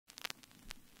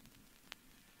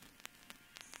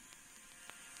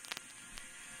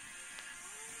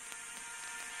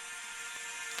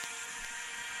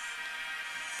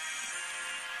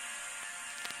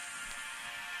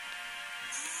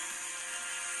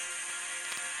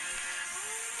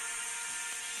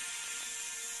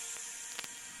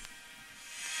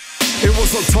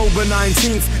was October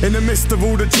 19th, in the midst of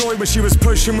all the joy, when she was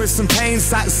pushing with some pain,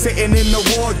 sat sitting in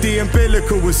the ward, the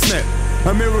umbilical was snipped.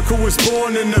 A miracle was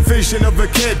born in the vision of a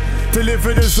kid,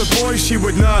 delivered as a boy she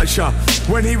would nurture.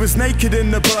 When he was naked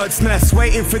in the bird's nest,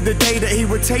 waiting for the day that he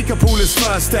would take up all his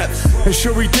first steps. And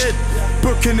sure he did,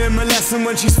 booking him a lesson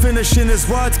when she's finishing his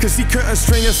words, cause he couldn't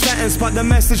string a sentence, but the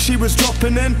message she was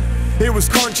dropping in, it was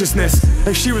consciousness.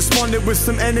 And she responded with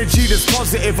some energy that's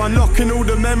positive, unlocking all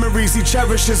the memories he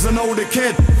cherished as an older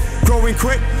kid. Growing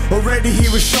quick, already he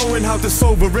was showing how to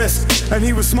solve a risk. And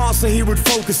he was smart, so he would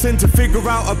focus in to figure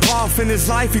out a path in his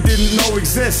life he didn't know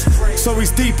exists. So he's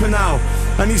deeper now,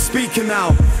 and he's speaking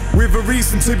now, with a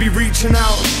reason to be reaching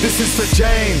out. This is for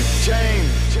Jane.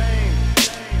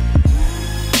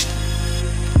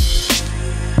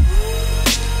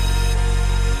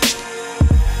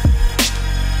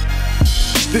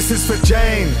 This is for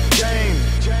Jane.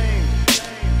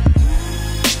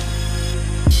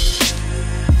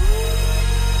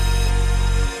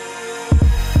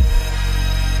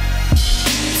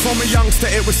 From a youngster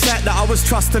it was set that I was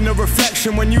trusting a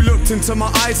reflection. When you looked into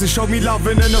my eyes and showed me love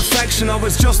and an affection, I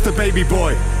was just a baby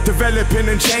boy, developing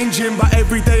and changing, but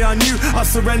every day I knew I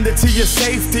surrendered to your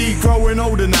safety. Growing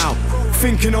older now,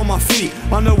 thinking on my feet,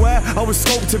 unaware I was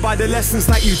sculpted by the lessons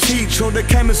that you teach, or the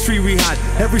chemistry we had.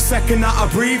 Every second that I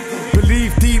breathed,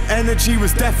 believe deep energy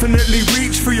was definitely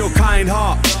reached for your kind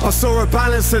heart. I saw a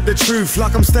balance of the truth,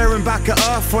 like I'm staring back at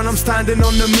Earth when I'm standing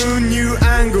on the moon. New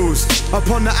angles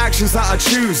upon the actions that I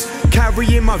choose,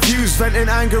 carrying my views, venting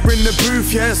anger in the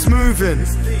booth. Yeah, it's moving.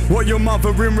 What your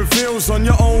mothering reveals on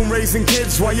your own, raising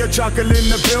kids while you're juggling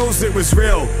the bills. It was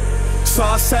real, so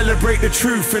I celebrate the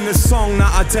truth in this song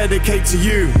that I dedicate to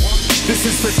you. This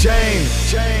is for Jane.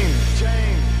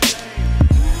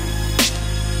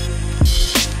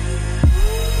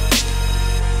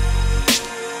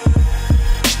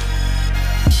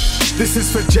 This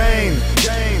is for Jane.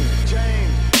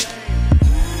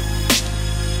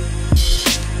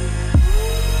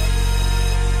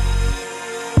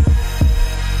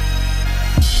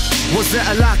 Was it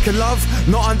a lack of love?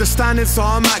 Not understanding, so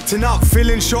I'm acting up.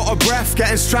 Feeling short of breath,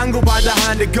 getting strangled by the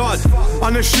hand of God.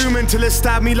 Unassuming till it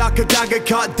stabbed me like a dagger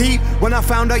cut deep. When I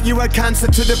found out you had cancer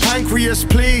to the pancreas,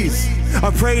 please.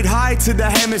 I prayed high to the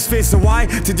hemisphere, so why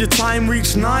did your time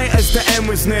reach nigh as the end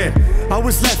was near? I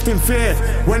was left in fear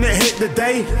when it hit the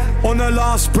day. On her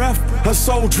last breath, her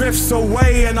soul drifts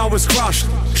away and I was crushed.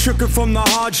 Shook her from the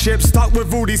hardship, stuck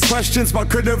with all these questions, but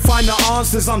couldn't find the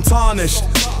answers. I'm tarnished.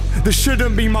 This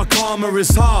shouldn't be my karma,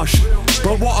 is harsh,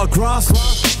 but what I grasp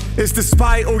is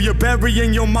despite all you're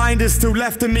burying, your mind is still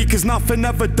left in me, cause nothing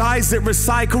ever dies, it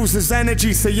recycles as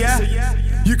energy. So yeah,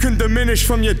 you can diminish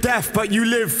from your death, but you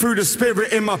live through the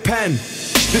spirit in my pen.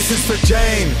 This is for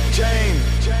Jane.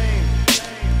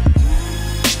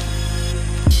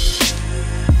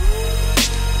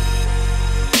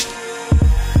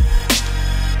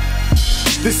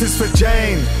 This is for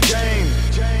Jane.